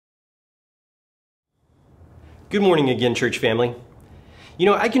Good morning again, church family. You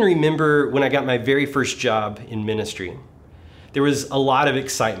know, I can remember when I got my very first job in ministry. There was a lot of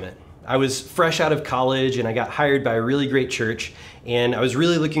excitement. I was fresh out of college and I got hired by a really great church, and I was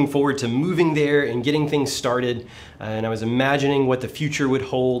really looking forward to moving there and getting things started. And I was imagining what the future would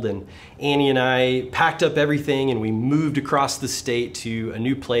hold, and Annie and I packed up everything and we moved across the state to a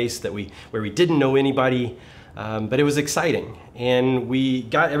new place where we didn't know anybody. But it was exciting, and we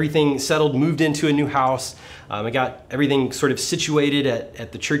got everything settled, moved into a new house. I got everything sort of situated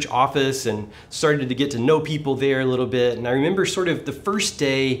at the church office and started to get to know people there a little bit. And I remember sort of the first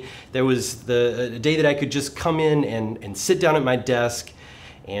day, there was the day that I could just come in and sit down at my desk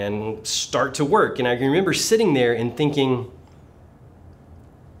and start to work. And I remember sitting there and thinking,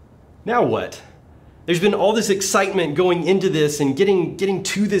 now what? There's been all this excitement going into this and getting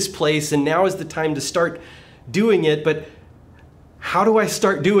to this place, and now is the time to start doing it, but how do I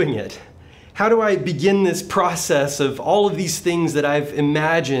start doing it? How do I begin this process of all of these things that I've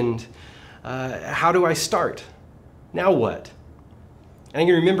imagined? How do I start? Now what? And I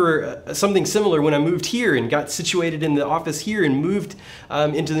can remember something similar when I moved here and got situated in the office here and moved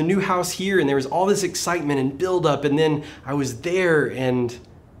into the new house here, and there was all this excitement and buildup, and then I was there, and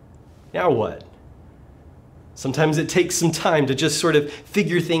now what? Sometimes it takes some time to just sort of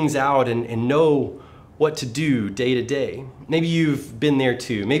figure things out and know what to do day to day. Maybe you've been there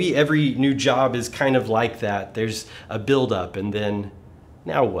too. Maybe every new job is kind of like that. There's a buildup, and then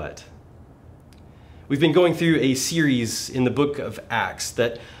now what? We've been going through a series in the book of Acts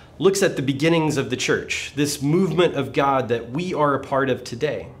that looks at the beginnings of the church, this movement of God that we are a part of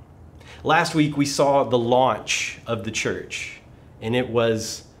today. Last week we saw the launch of the church, and it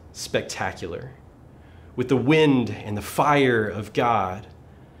was spectacular, with the wind and the fire of God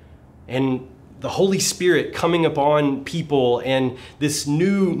and the Holy Spirit coming upon people, and this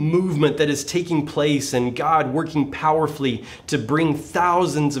new movement that is taking place, and God working powerfully to bring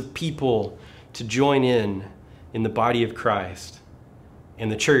thousands of people to join in the body of Christ.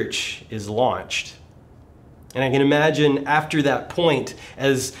 And the church is launched. And I can imagine after that point,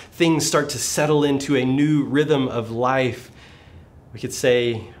 as things start to settle into a new rhythm of life, we could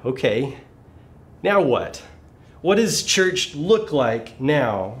say, okay, now what? What does church look like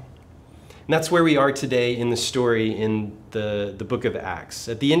now? And that's where we are today in the story in the book of Acts.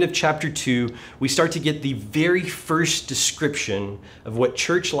 At the end of chapter 2, we start to get the very first description of what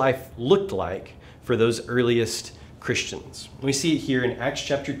church life looked like for those earliest Christians. We see it here in Acts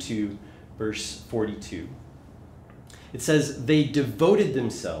chapter 2, verse 42. It says, "They devoted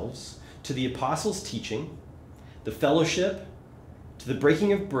themselves to the apostles' teaching, the fellowship, to the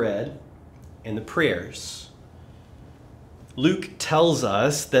breaking of bread, and the prayers." Luke tells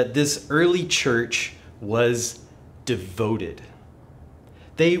us that this early church was devoted.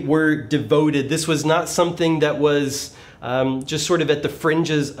 They were devoted. This was not something that was just sort of at the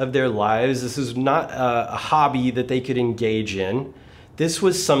fringes of their lives. This was not a hobby that they could engage in. This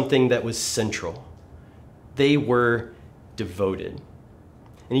was something that was central. They were devoted.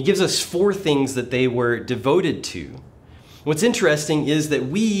 And he gives us 4 things that they were devoted to. What's interesting is that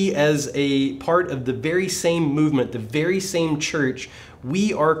we, as a part of the very same movement, the very same church,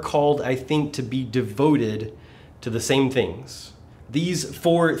 we are called, I think, to be devoted to the same things. These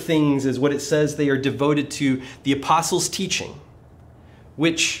 4 things is what it says they are devoted to: the apostles' teaching,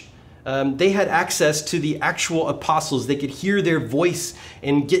 which they had access to the actual apostles. They could hear their voice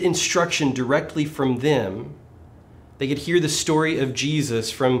and get instruction directly from them. They could hear the story of Jesus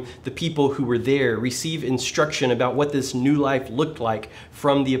from the people who were there, receive instruction about what this new life looked like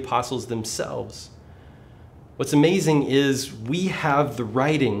from the apostles themselves. What's amazing is we have the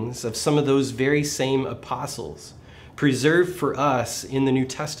writings of some of those very same apostles preserved for us in the New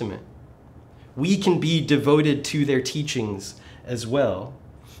Testament. We can be devoted to their teachings as well.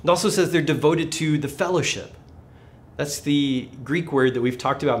 It also says they're devoted to the fellowship. That's the Greek word that we've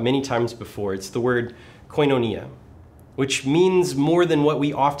talked about many times before. It's the word koinonia, which means more than what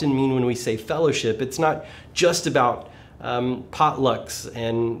we often mean when we say fellowship. It's not just about potlucks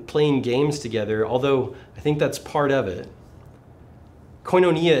and playing games together, although I think that's part of it.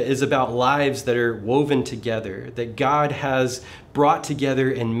 Koinonia is about lives that are woven together, that God has brought together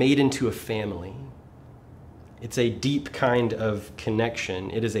and made into a family. It's a deep kind of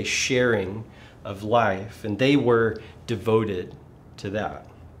connection. It is a sharing of life, and they were devoted to that.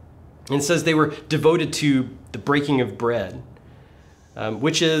 And it says they were devoted to the breaking of bread,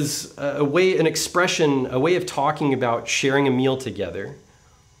 which is an expression, a way of talking about sharing a meal together.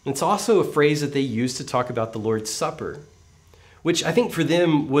 It's also a phrase that they used to talk about the Lord's Supper, which I think for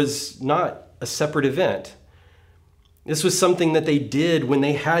them was not a separate event. This was something that they did when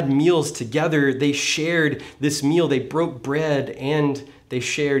they had meals together. They shared this meal. They broke bread and they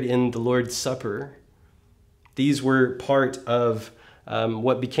shared in the Lord's Supper. These were part of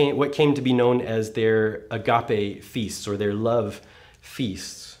what came to be known as their agape feasts, or their love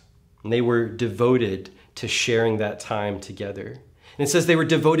feasts. And they were devoted to sharing that time together. And it says they were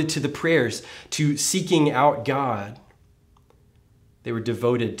devoted to the prayers, to seeking out God. They were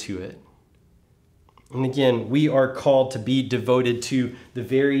devoted to it. And again, we are called to be devoted to the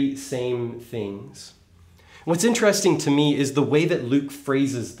very same things. What's interesting to me is the way that Luke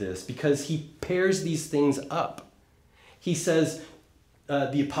phrases this, because he pairs these things up. He says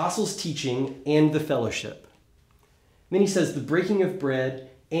the apostles' teaching and the fellowship. And then he says the breaking of bread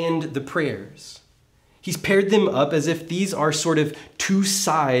and the prayers. He's paired them up as if these are sort of two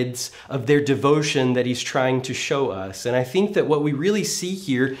sides of their devotion that he's trying to show us. And I think that what we really see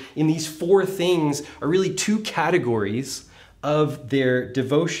here in these four things are really two categories of their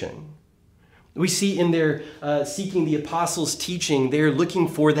devotion. We see in their seeking the apostles' teaching, they're looking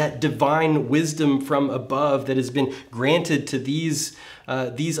for that divine wisdom from above that has been granted to these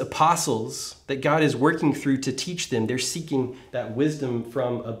apostles that God is working through to teach them. They're seeking that wisdom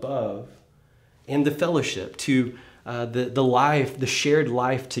from above. And the fellowship, to the shared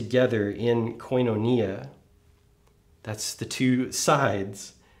life together in koinonia. That's the two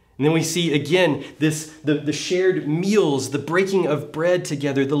sides. And then we see again the shared meals, the breaking of bread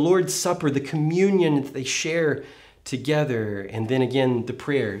together, the Lord's Supper, the communion that they share together, and then again the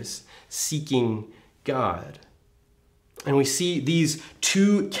prayers, seeking God. And we see these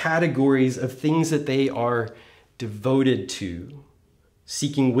two categories of things that they are devoted to: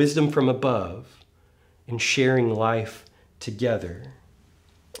 seeking wisdom from above and sharing life together.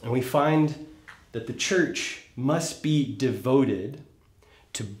 And we find that the church must be devoted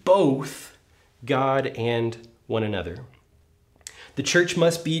to both God and one another. The church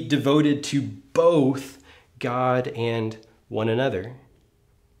must be devoted to both God and one another.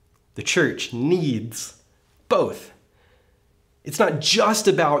 The church needs both. It's not just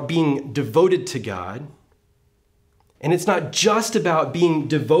about being devoted to God, and it's not just about being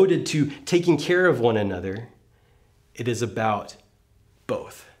devoted to taking care of one another. It is about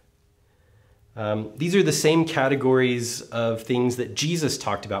both. These are the same categories of things that Jesus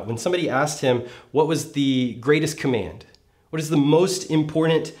talked about. When somebody asked him, what was the greatest command? What is the most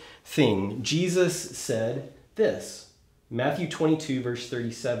important thing? Jesus said this. Matthew 22, verse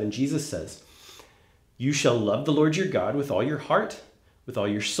 37, Jesus says, "You shall love the Lord your God with all your heart, with all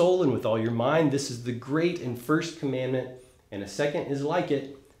your soul, and with all your mind. This is the great and first commandment, and a second is like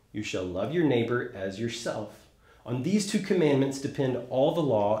it. You shall love your neighbor as yourself. On these two commandments depend all the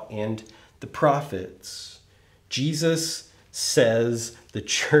law and the prophets." Jesus says the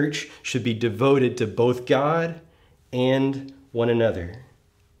church should be devoted to both God and one another.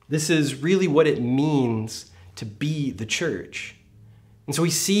 This is really what it means to be the church. And so we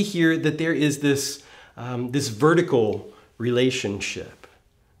see here that there is this vertical relationship,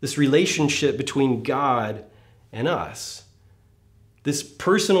 this relationship between God and us, this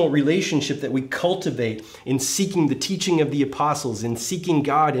personal relationship that we cultivate in seeking the teaching of the apostles, in seeking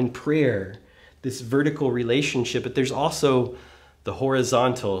God in prayer, this vertical relationship. But there's also the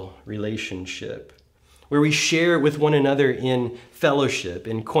horizontal relationship, where we share with one another in fellowship,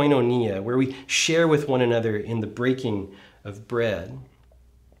 in koinonia, where we share with one another in the breaking of bread.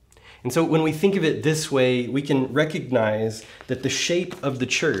 And so when we think of it this way, we can recognize that the shape of the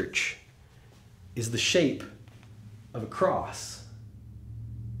church is the shape of a cross.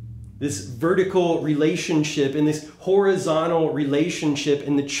 This vertical relationship and this horizontal relationship,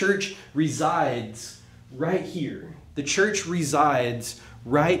 and the church resides right here. The church resides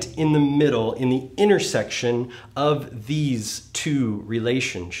right in the middle, in the intersection of these two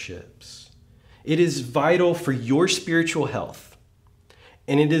relationships. It is vital for your spiritual health,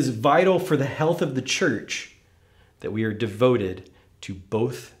 and it is vital for the health of the church that we are devoted to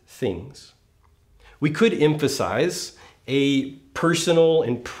both things. We could emphasize a personal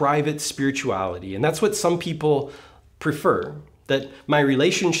and private spirituality, and that's what some people prefer, that my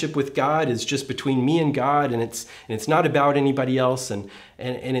relationship with God is just between me and God, and it's not about anybody else, and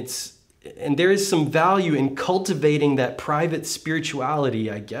there is some value in cultivating that private spirituality,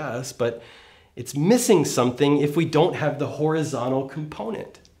 I guess, but it's missing something if we don't have the horizontal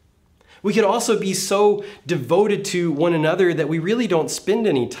component. We could also be so devoted to one another that we really don't spend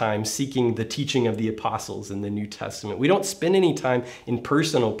any time seeking the teaching of the apostles in the New Testament. We don't spend any time in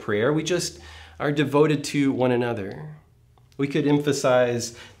personal prayer. We just are devoted to one another. We could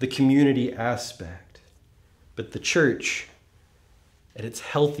emphasize the community aspect. But the church, at its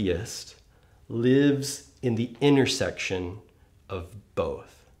healthiest, lives in the intersection of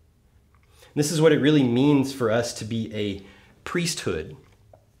both. And this is what it really means for us to be a priesthood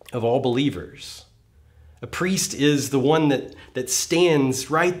of all believers. A priest is the one that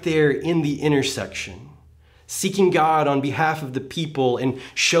stands right there in the intersection, seeking God on behalf of the people and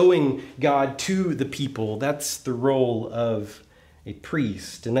showing God to the people. That's the role of a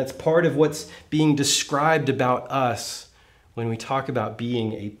priest. And that's part of what's being described about us when we talk about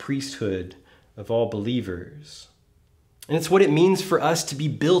being a priesthood of all believers. And it's what it means for us to be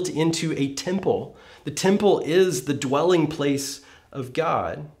built into a temple. The temple is the dwelling place of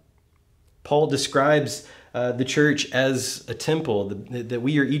God. Paul describes the church as a temple, that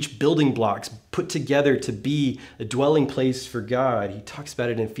we are each building blocks put together to be a dwelling place for God. He talks about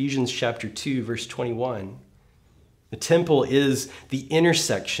it in Ephesians chapter 2, verse 21. The temple is the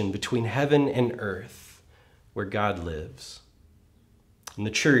intersection between heaven and earth where God lives. And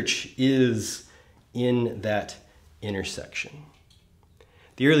the church is in that intersection.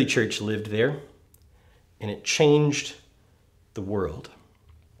 The early church lived there, and it changed the world.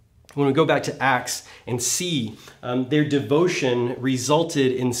 When we go back to Acts and see their devotion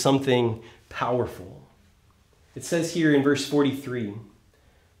resulted in something powerful. It says here in verse 43,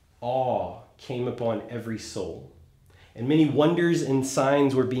 awe came upon every soul, and many wonders and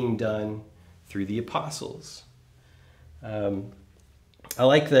signs were being done through the apostles. I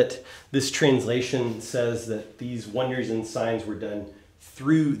like that this translation says that these wonders and signs were done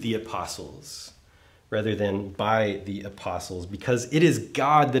through the apostles rather than by the apostles, because it is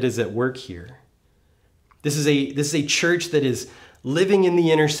God that is at work here. This is a church that is living in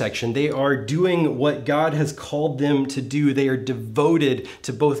the intersection. They are doing what God has called them to do. They are devoted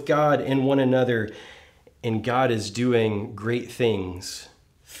to both God and one another, and God is doing great things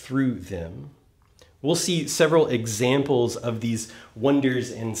through them. We'll see several examples of these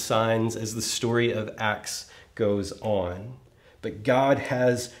wonders and signs as the story of Acts goes on. But God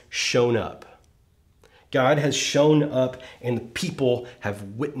has shown up. God has shown up, and the people have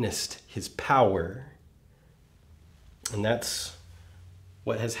witnessed his power. And that's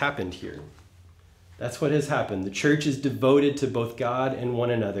what has happened here. That's what has happened. The church is devoted to both God and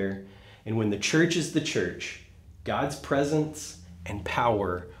one another. And when the church is the church, God's presence and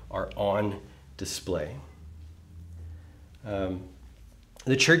power are on display.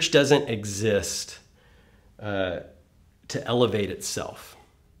 The church doesn't exist to elevate itself.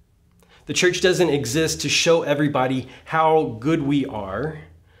 The church doesn't exist to show everybody how good we are.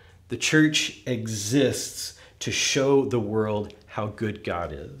 The church exists to show the world how good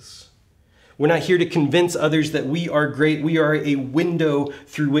God is. We're not here to convince others that we are great. We are a window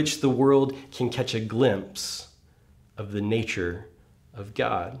through which the world can catch a glimpse of the nature of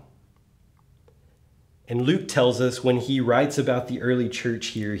God. And Luke tells us when he writes about the early church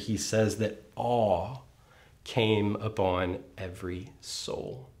here, he says that awe came upon every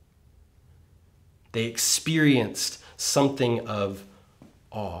soul. They experienced something of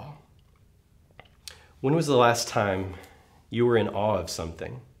awe. When was the last time you were in awe of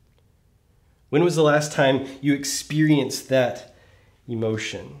something? When was the last time you experienced that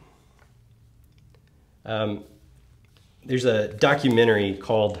emotion? There's a documentary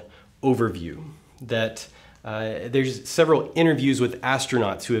called Overview that there's several interviews with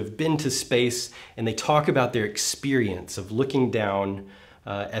astronauts who have been to space, and they talk about their experience of looking down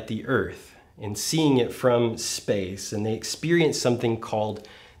at the Earth and seeing it from space, and they experience something called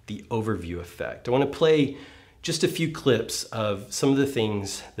the overview effect. I want to play just a few clips of some of the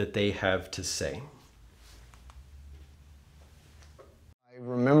things that they have to say. I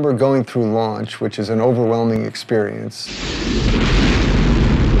remember going through launch, which is an overwhelming experience.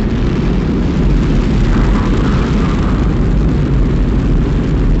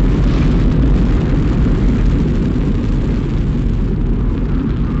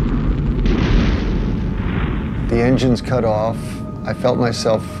 The engines cut off. I felt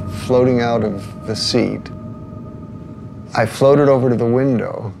myself floating out of the seat. I floated over to the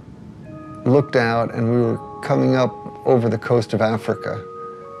window, looked out, and we were coming up over the coast of Africa.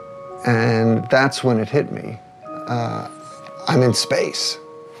 And that's when it hit me. I'm in space.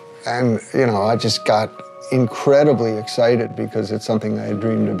 And, you know, I just got incredibly excited because it's something I had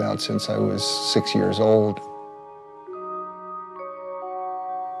dreamed about since I was 6 years old.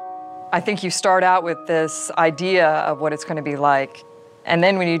 I think you start out with this idea of what it's going to be like. And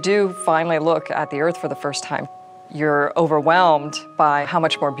then when you do finally look at the Earth for the first time, you're overwhelmed by how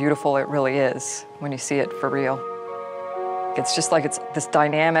much more beautiful it really is when you see it for real. It's just like it's this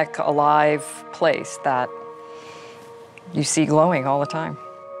dynamic, alive place that you see glowing all the time.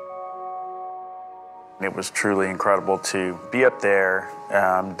 It was truly incredible to be up there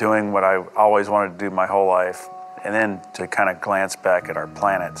doing what I always wanted to do my whole life, and then to kind of glance back at our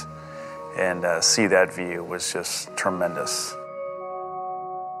planet and see that view was just tremendous.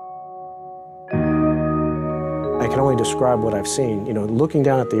 I can only describe what I've seen. You know, looking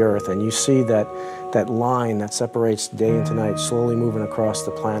down at the Earth and you see that line that separates day into night slowly moving across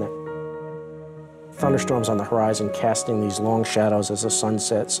the planet. Thunderstorms on the horizon casting these long shadows as the sun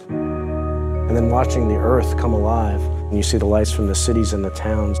sets. And then watching the Earth come alive. And you see the lights from the cities and the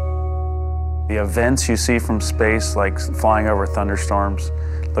towns. The events you see from space, like flying over thunderstorms,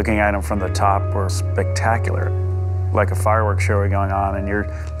 looking at them from the top, were spectacular. Like a fireworks show going on, and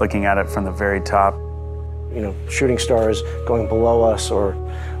you're looking at it from the very top. You know, shooting stars going below us, or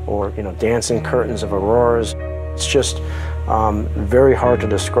you know, dancing curtains of auroras. It's just very hard to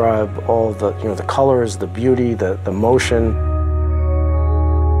describe all the, you know, the colors, the beauty, the motion.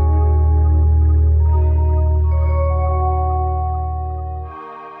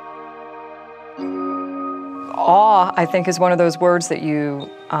 Awe, I think, is one of those words that you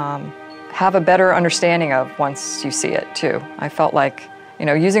have a better understanding of once you see it, too. I felt like, you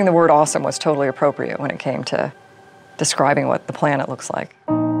know, using the word awesome was totally appropriate when it came to describing what the planet looks like.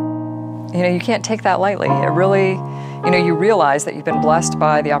 You know, you can't take that lightly. It really, you know, you realize that you've been blessed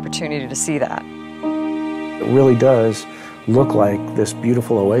by the opportunity to see that. It really does look like this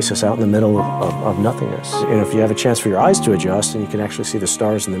beautiful oasis out in the middle of nothingness. And if you have a chance for your eyes to adjust and you can actually see the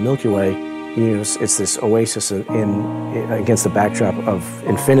stars in the Milky Way, you know, it's this oasis against the backdrop of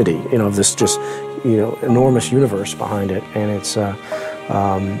infinity, you know, of this just, you know, enormous universe behind it. And it's,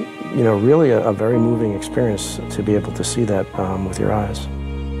 you know, really a very moving experience to be able to see that with your eyes.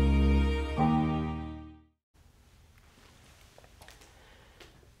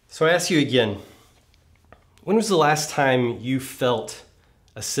 So I ask you again, when was the last time you felt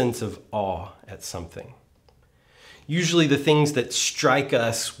a sense of awe at something? Usually the things that strike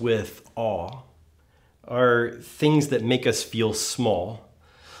us with awe are things that make us feel small,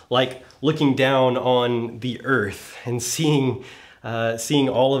 like looking down on the earth and seeing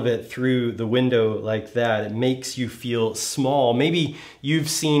all of it through the window like that. It makes you feel small. Maybe you've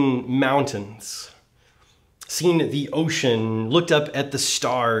seen mountains, seen the ocean, looked up at the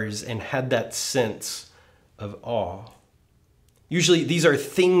stars and had that sense of awe. Usually these are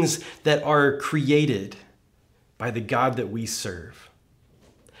things that are created by the God that we serve.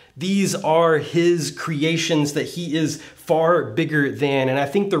 These are his creations that he is far bigger than. And I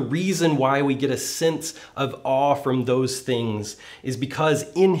think the reason why we get a sense of awe from those things is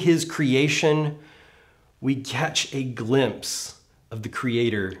because in his creation, we catch a glimpse of the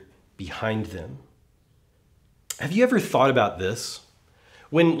Creator behind them. Have you ever thought about this?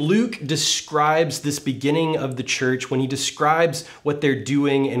 When Luke describes this beginning of the church, when he describes what they're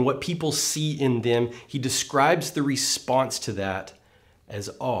doing and what people see in them, he describes the response to that as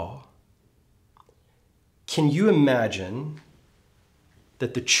awe. Can you imagine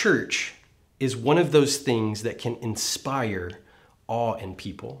that the church is one of those things that can inspire awe in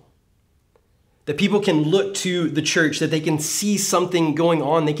people? That people can look to the church, that they can see something going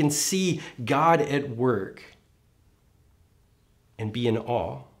on, they can see God at work and be in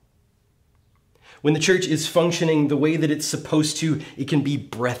awe. When the church is functioning the way that it's supposed to, it can be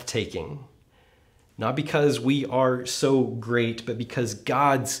breathtaking. Not because we are so great, but because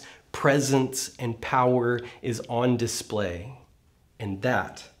God's presence and power is on display. And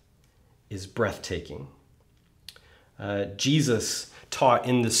that is breathtaking. Jesus taught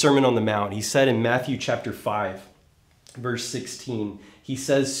in the Sermon on the Mount. He said in Matthew chapter 5, verse 16, he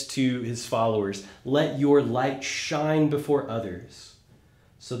says to his followers, "Let your light shine before others,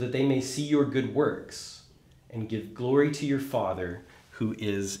 so that they may see your good works and give glory to your Father who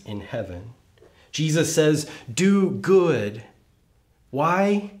is in heaven." Jesus says, do good.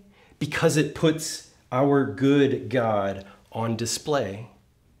 Why? Because it puts our good God on display.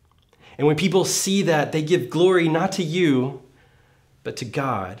 And when people see that, they give glory not to you, but to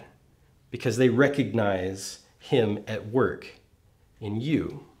God, because they recognize him at work in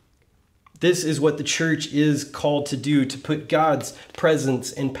you. This is what the church is called to do, to put God's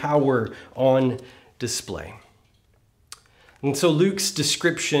presence and power on display. And so Luke's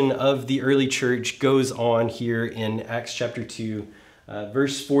description of the early church goes on here in Acts chapter 2,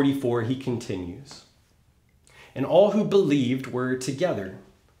 verse 44. He continues, "And all who believed were together,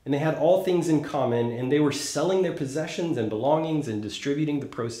 and they had all things in common, and they were selling their possessions and belongings and distributing the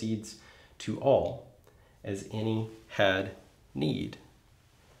proceeds to all, as any had need."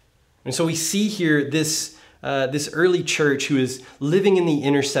 And so we see here this this early church who is living in the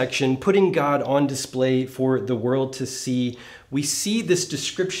intersection, putting God on display for the world to see, we see this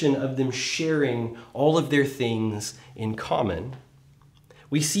description of them sharing all of their things in common.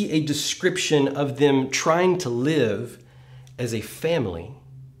 We see a description of them trying to live as a family.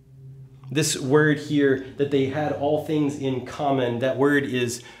 This word here, that they had all things in common, that word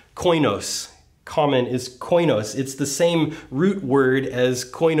is koinos. Common is koinos. It's the same root word as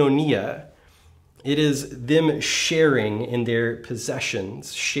koinonia. It is them sharing in their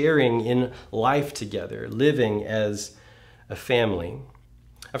possessions, sharing in life together, living as a family.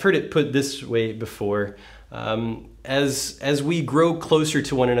 I've heard it put this way before. As we grow closer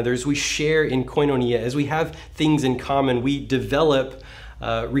to one another, as we share in koinonia, as we have things in common, we develop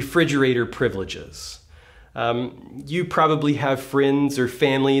refrigerator privileges. You probably have friends or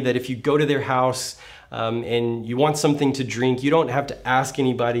family that if you go to their house and you want something to drink, you don't have to ask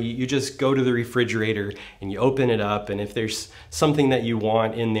anybody. You just go to the refrigerator and you open it up, and if there's something that you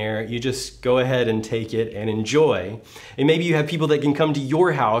want in there, you just go ahead and take it and enjoy. And maybe you have people that can come to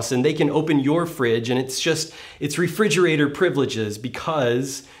your house and they can open your fridge, and it's refrigerator privileges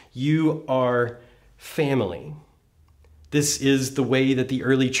because you are family. This is the way that the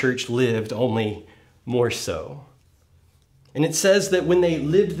early church lived, only more so. And it says that when they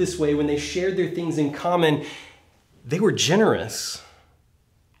lived this way, when they shared their things in common, they were generous.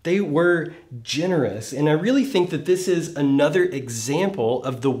 They were generous. And I really think that this is another example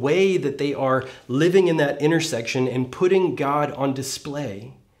of the way that they are living in that intersection and putting God on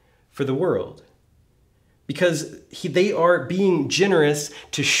display for the world. Because they are being generous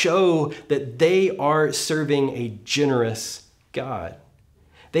to show that they are serving a generous God.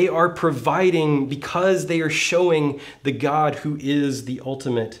 They are providing because they are showing the God who is the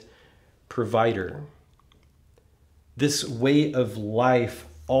ultimate provider. This way of life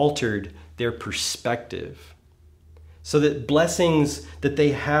altered their perspective so that blessings that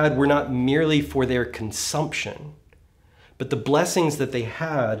they had were not merely for their consumption, but the blessings that they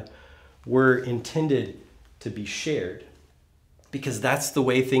had were intended to be shared. Because that's the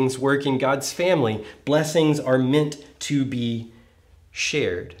way things work in God's family. Blessings are meant to be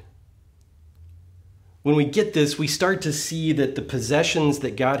shared. When we get this, we start to see that the possessions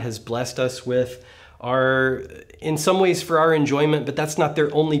that God has blessed us with are in some ways for our enjoyment, but that's not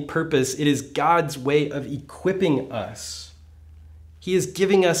their only purpose. It is God's way of equipping us. He is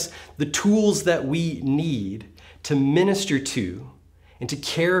giving us the tools that we need to minister to and to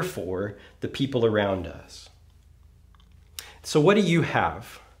care for the people around us. So what do you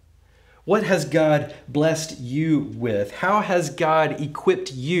have? What has God blessed you with? How has God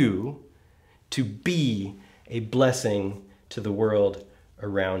equipped you to be a blessing to the world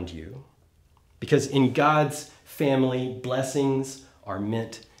around you? Because in God's family, blessings are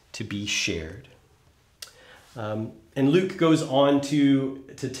meant to be shared. And Luke goes on to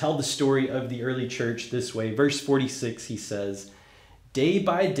tell the story of the early church this way. Verse 46, he says, "Day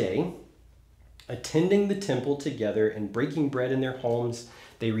by day, attending the temple together and breaking bread in their homes,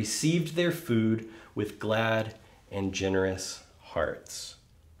 they received their food with glad and generous hearts."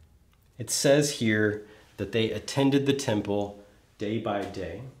 It says here that they attended the temple day by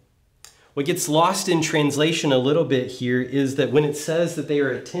day. What gets lost in translation a little bit here is that when it says that they are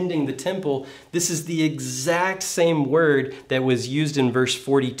attending the temple, this is the exact same word that was used in verse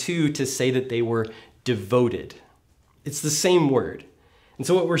 42 to say that they were devoted. It's the same word. And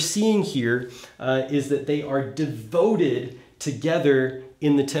so what we're seeing here is that they are devoted together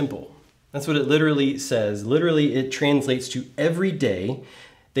in the temple. That's what it literally says. Literally, it translates to every day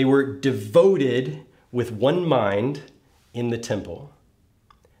they were devoted with one mind in the temple.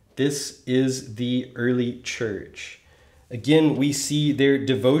 This is the early church. Again, we see their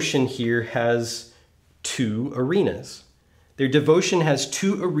devotion here has two arenas. Their devotion has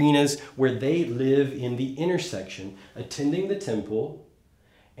two arenas where they live in the intersection, attending the temple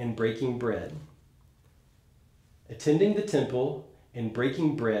and breaking bread. Attending the temple and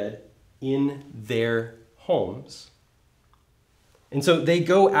breaking bread in their homes. And so they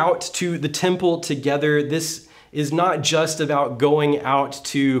go out to the temple together. This is not just about going out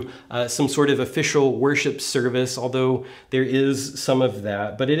to some sort of official worship service, although there is some of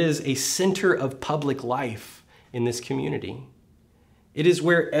that, but it is a center of public life in this community. It is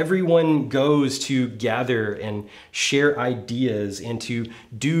where everyone goes to gather and share ideas and to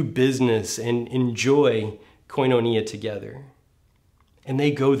do business and enjoy koinonia together. And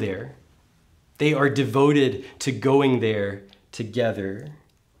they go there. They are devoted to going there together.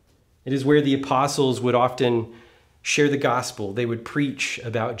 It is where the apostles would often share the gospel. They would preach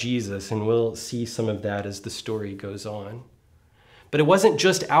about Jesus, and we'll see some of that as the story goes on. But it wasn't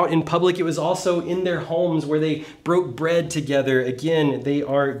just out in public, it was also in their homes where they broke bread together. Again, they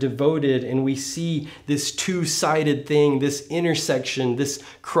are devoted, and we see this two-sided thing, this intersection, this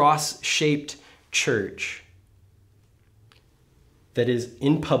cross-shaped church that is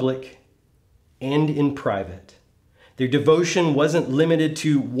in public and in private. Their devotion wasn't limited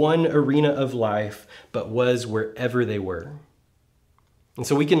to one arena of life, but was wherever they were. And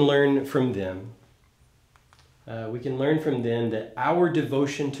so we can learn from them. That our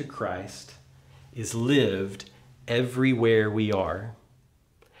devotion to Christ is lived everywhere we are.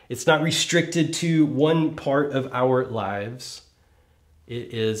 It's not restricted to one part of our lives.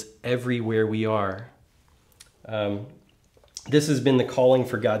 It is everywhere we are. This has been the calling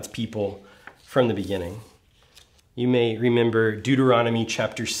for God's people from the beginning. You may remember Deuteronomy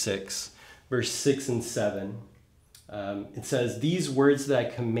chapter 6, verse 6 and 7. It says, "These words that I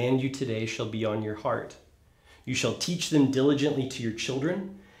command you today shall be on your heart. You shall teach them diligently to your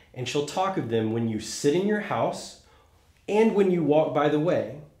children, and shall talk of them when you sit in your house, and when you walk by the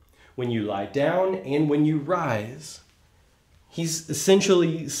way, when you lie down, and when you rise." He's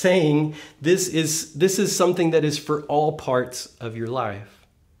essentially saying this is something that is for all parts of your life.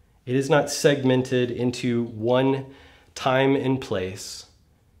 It is not segmented into one time and place.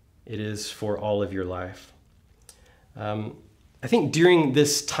 It is for all of your life. I think during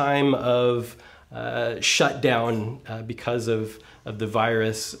this time of shutdown because of the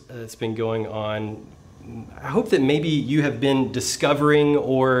virus that's been going on, I hope that maybe you have been discovering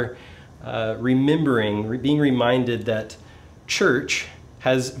or being reminded that church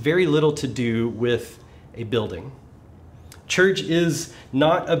has very little to do with a building. Church is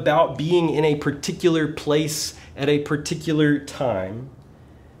not about being in a particular place at a particular time.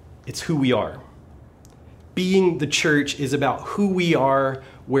 It's who we are. Being the church is about who we are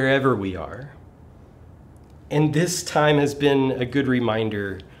wherever we are. And this time has been a good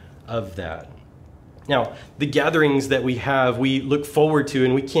reminder of that. Now, the gatherings that we have, we look forward to,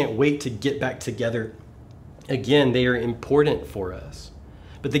 and we can't wait to get back together. Again, they are important for us.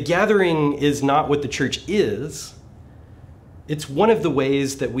 But the gathering is not what the church is. It's one of the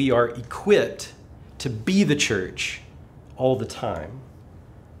ways that we are equipped to be the church all the time.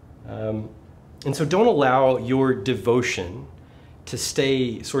 And so don't allow your devotion to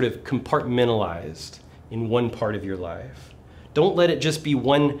stay sort of compartmentalized in one part of your life. Don't let it just be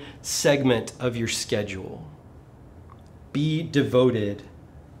one segment of your schedule. Be devoted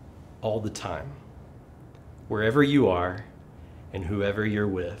all the time, wherever you are and whoever you're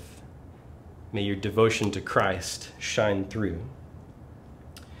with. May your devotion to Christ shine through.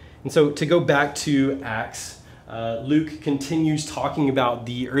 And so to go back to Acts, Luke continues talking about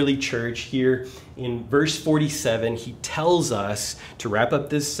the early church here in verse 47. He tells us, to wrap up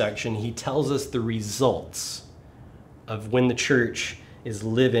this section, he tells us the results of when the church is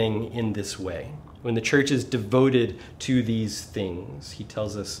living in this way. When the church is devoted to these things, he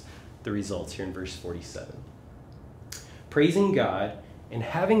tells us the results here in verse 47. Praising God and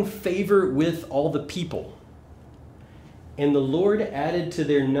having favor with all the people. And the Lord added to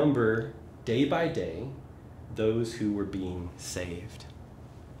their number day by day those who were being saved.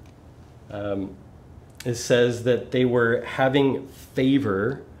 It says that they were having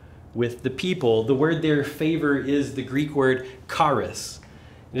favor with the people. The word there, favor, is the Greek word charis.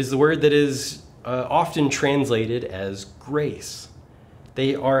 It is the word that is often translated as grace.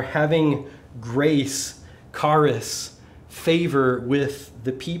 They are having grace, charis, favor with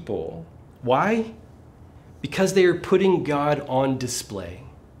the people. Why? Because they are putting God on display.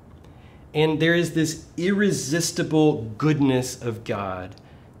 And there is this irresistible goodness of God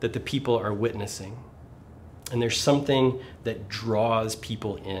that the people are witnessing. And there's something that draws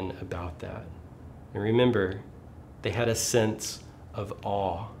people in about that. And remember, they had a sense of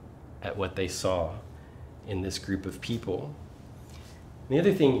awe at what they saw in this group of people. And the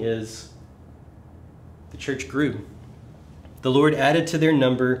other thing is, the church grew. The Lord added to their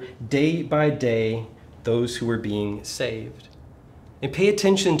number day by day those who were being saved. And pay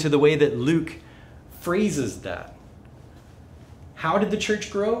attention to the way that Luke phrases that. How did the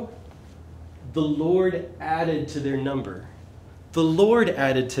church grow? The Lord added to their number. The Lord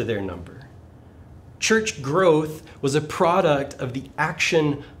added to their number. Church growth was a product of the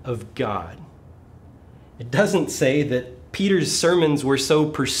action of God. It doesn't say that Peter's sermons were so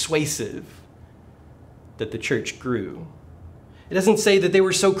persuasive that the church grew. It doesn't say that they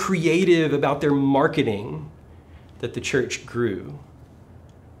were so creative about their marketing that the church grew.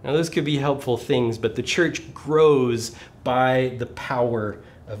 Now, those could be helpful things, but the church grows by the power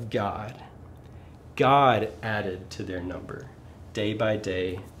of God. God added to their number, day by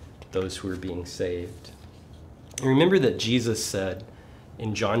day, those who were being saved. And remember that Jesus said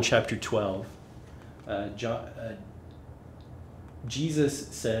in John chapter 12, Jesus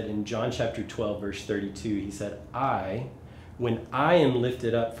said in John chapter 12, verse 32, he said, when I am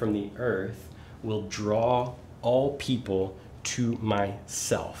lifted up from the earth, will draw all people to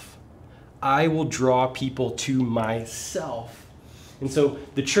myself. I will draw people to myself. And so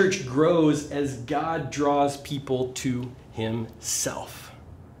the church grows as God draws people to himself.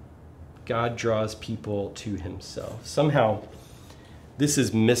 God draws people to himself. Somehow, this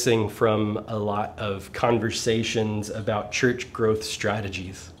is missing from a lot of conversations about church growth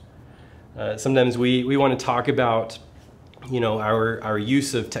strategies. Sometimes we want to talk about, our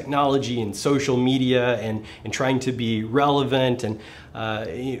use of technology and social media and trying to be relevant and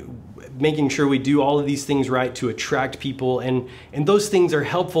making sure we do all of these things right to attract people. And those things are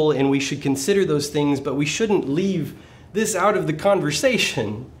helpful and we should consider those things, but we shouldn't leave this out of the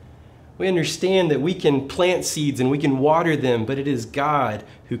conversation. We understand that we can plant seeds and we can water them, but it is God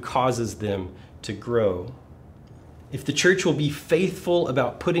who causes them to grow. If the church will be faithful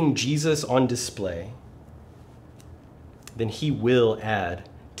about putting Jesus on display, then he will add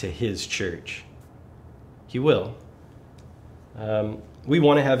to his church. He will. We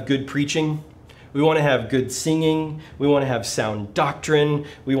want to have good preaching. We want to have good singing. We want to have sound doctrine.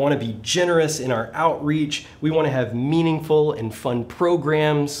 We want to be generous in our outreach. We want to have meaningful and fun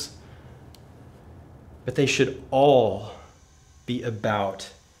programs. But they should all be about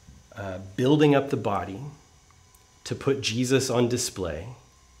building up the body to put Jesus on display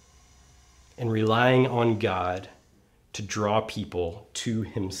and relying on God to draw people to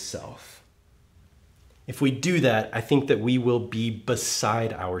himself. If we do that, I think that we will be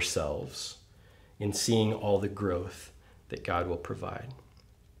beside ourselves in seeing all the growth that God will provide.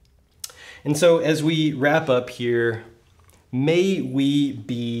 And so as we wrap up here, may we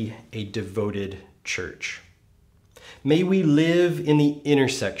be a devoted church. May we live in the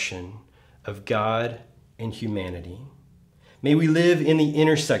intersection of God and humanity. May we live in the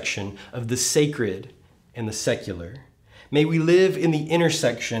intersection of the sacred and the secular. May we live in the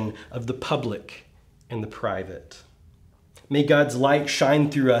intersection of the public and the private. May God's light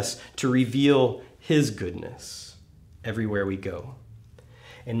shine through us to reveal his goodness everywhere we go.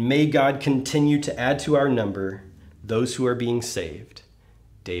 And may God continue to add to our number those who are being saved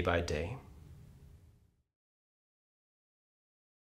day by day.